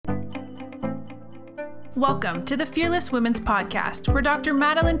Welcome to the Fearless Women's Podcast, where Dr.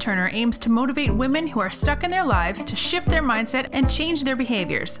 Madeline Turner aims to motivate women who are stuck in their lives to shift their mindset and change their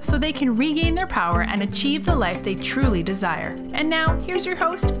behaviors so they can regain their power and achieve the life they truly desire. And now, here's your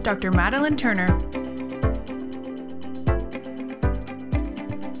host, Dr. Madeline Turner.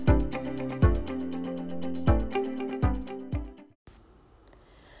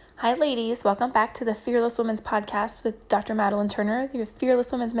 Hi ladies, welcome back to the Fearless Women's Podcast with Dr. Madeline Turner, your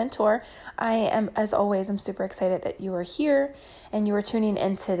Fearless Women's mentor. I'm super excited that you are here and you are tuning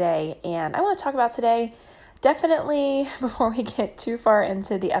in today. And I want to talk about today, definitely before we get too far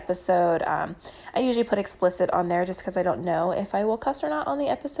into the episode, I usually put explicit on there just because I don't know if I will cuss or not on the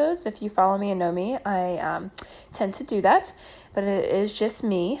episodes. If you follow me and know me, I tend to do that, but it is just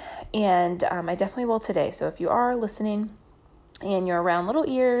me, and I definitely will today. So if you are listening and you're around little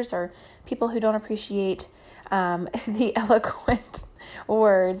ears or people who don't appreciate the eloquent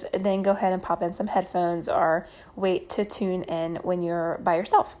words, then go ahead and pop in some headphones or wait to tune in when you're by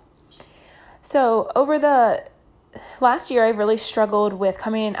yourself. So over the last year, I've really struggled with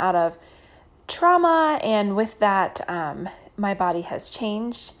coming out of trauma, and with that, my body has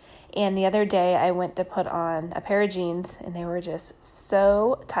changed. And the other day, I went to put on a pair of jeans, and they were just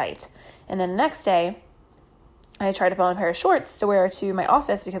so tight. And then the next day, I tried to put on a pair of shorts to wear to my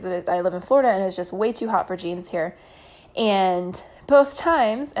office because I live in Florida and it's just way too hot for jeans here. And both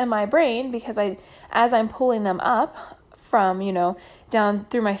times in my brain, because as I'm pulling them up from, down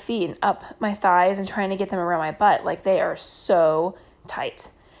through my feet and up my thighs and trying to get them around my butt, like they are so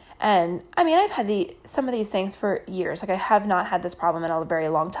tight. And I mean, I've had some of these things for years. Like I have not had this problem in a very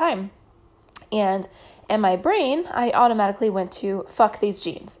long time. And in my brain, I automatically went to fuck these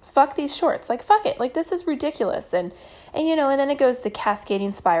jeans, fuck these shorts, like fuck it, like this is ridiculous. And then it goes the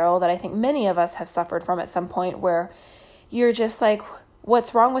cascading spiral that I think many of us have suffered from at some point, where you're just like,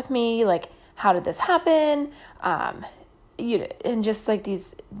 what's wrong with me? Like, how did this happen? And just like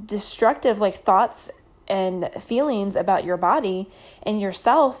these destructive like thoughts and feelings about your body and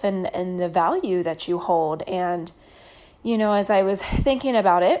yourself and the value that you hold. And, as I was thinking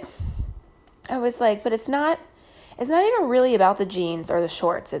about it, I was like, but it's not even really about the jeans or the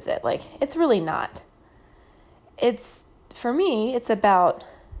shorts, is it? Like, it's really not. For me, it's about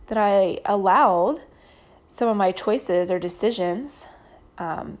that I allowed some of my choices or decisions.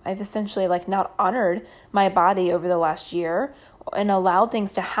 I've essentially not honored my body over the last year and allowed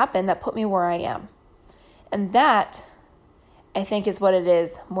things to happen that put me where I am. And that, I think, is what it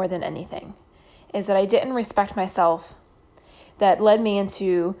is more than anything, is that I didn't respect myself. That led me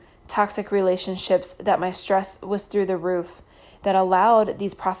into toxic relationships, that my stress was through the roof, that allowed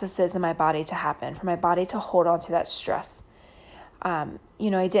these processes in my body to happen, for my body to hold on to that stress. I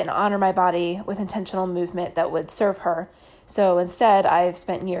didn't honor my body with intentional movement that would serve her. So instead, I've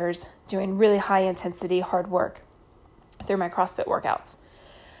spent years doing really high intensity, hard work through my CrossFit workouts,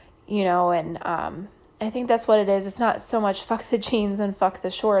 and I think that's what it is. It's not so much fuck the jeans and fuck the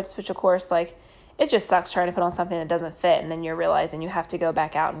shorts, which of course, it just sucks trying to put on something that doesn't fit, and then you're realizing you have to go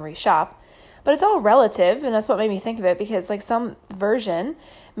back out and reshop. But it's all relative, and that's what made me think of it, because some version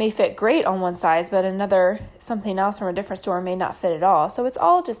may fit great on one size, but something else from a different store may not fit at all. So it's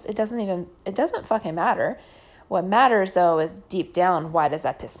all just, it doesn't fucking matter. What matters though is deep down, why does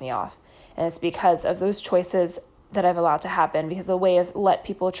that piss me off? And it's because of those choices that I've allowed to happen, because the way I've let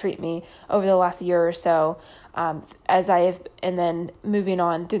people treat me over the last year or so, and then moving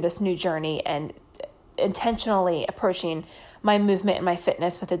on through this new journey and intentionally approaching my movement and my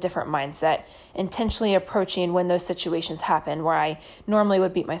fitness with a different mindset, intentionally approaching when those situations happen where I normally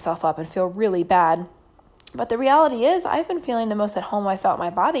would beat myself up and feel really bad. But the reality is, I've been feeling the most at home I felt my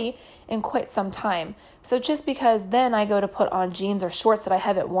body in quite some time. So just because then I go to put on jeans or shorts that I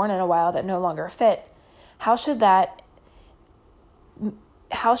haven't worn in a while that no longer fit, how should that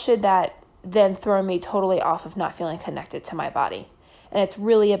then throw me totally off of not feeling connected to my body? And it's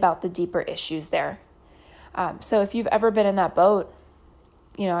really about the deeper issues there. So if you've ever been in that boat,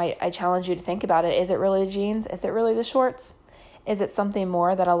 I challenge you to think about it. Is it really the jeans? Is it really the shorts? Is it something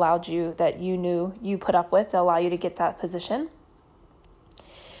more that allowed you, that you knew you put up with to allow you to get that position?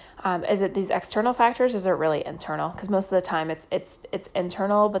 Is it these external factors? Or is it really internal? Because most of the time it's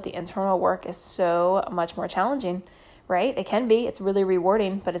internal, but the internal work is so much more challenging, right? It can be. It's really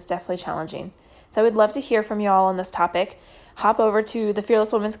rewarding, but it's definitely challenging. So I would love to hear from y'all on this topic. Hop over to the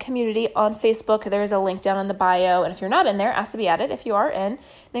Fearless Women's community on Facebook. There is a link down in the bio. And if you're not in there, ask to be added. If you are in,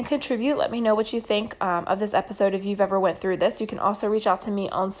 then contribute. Let me know what you think of this episode if you've ever went through this. You can also reach out to me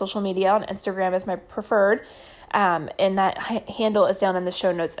on social media. On Instagram is my preferred. And that handle is down in the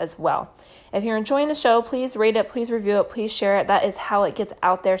show notes as well. If you're enjoying the show, please rate it, please review it, please share it. That is how it gets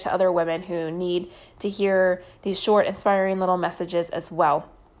out there to other women who need to hear these short, inspiring little messages as well.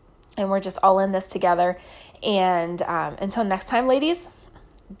 And we're just all in this together. And until next time, ladies,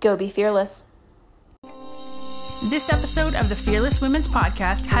 go be fearless. This episode of the Fearless Women's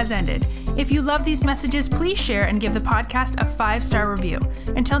Podcast has ended. If you love these messages, please share and give the podcast a 5-star review.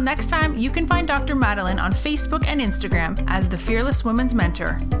 Until next time, you can find Dr. Madeline on Facebook and Instagram as the Fearless Women's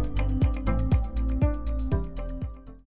Mentor.